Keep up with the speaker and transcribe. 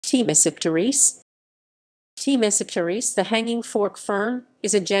Tmesipteris. Tmesipteris, the hanging fork fern,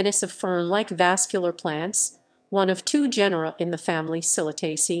 is a genus of fern-like vascular plants, one of two genera in the family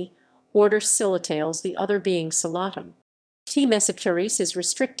Psilotaceae, order Psilotales, the other being Psilotum. Tmesipteris is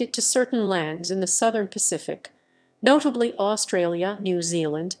restricted to certain lands in the southern Pacific, notably Australia, New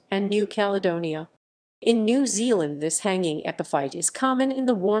Zealand, and New Caledonia. In New Zealand, this hanging epiphyte is common in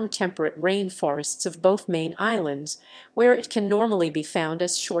the warm temperate rainforests of both main islands, where it can normally be found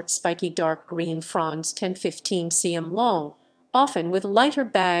as short spiky dark green fronds 10–15 cm long, often with lighter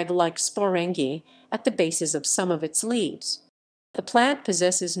bag-like sporangiae at the bases of some of its leaves. The plant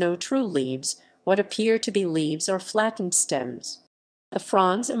possesses no true leaves. What appear to be leaves are flattened stems. The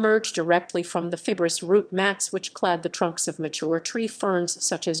fronds emerge directly from the fibrous root mats which clad the trunks of mature tree ferns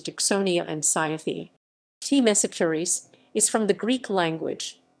such as Dicksonia and Cyathea. Tmesipteris is from the Greek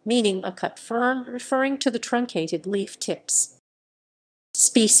language, meaning a cut fern, referring to the truncated leaf tips.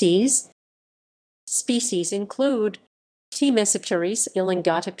 Species include Tmesipteris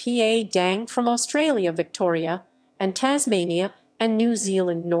elongata pa dang from Australia, Victoria, and Tasmania and New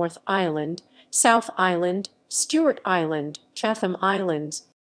Zealand, North Island, South Island, Stewart Island, Chatham Islands.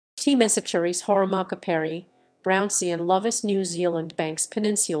 Tmesipteris horimaka perry, Brownsea and Lovis, New Zealand, Banks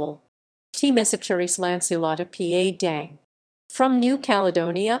Peninsula. Tmesipteris lanceolata pa dang. From New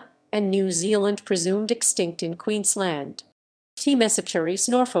Caledonia and New Zealand, presumed extinct in Queensland. Tmesipteris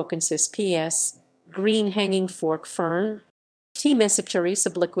norfolkensis ps. Green hanging fork fern. Tmesipteris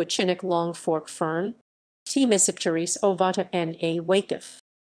obliquochinnic long fork fern. Tmesipteris ovata na wakeff.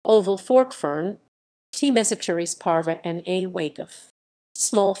 Oval fork fern. Tmesipteris parva na wakeff.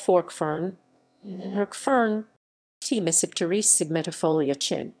 Small fork fern. Herc fern. Tmesipteris segmentifolia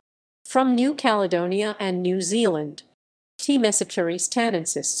chin. From New Caledonia and New Zealand. Tmesipteris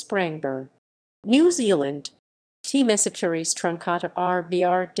tanensis sprangburn. New Zealand. Tmesipteris truncata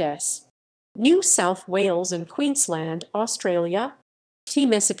rbr des. New South Wales and Queensland, Australia.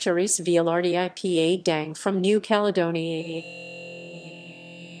 Tmesipteris violardii pa dang from New Caledonia.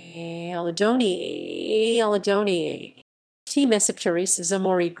 Tmesipteris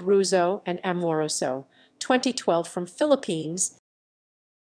zamori gruzo and amoroso, 2012 from Philippines.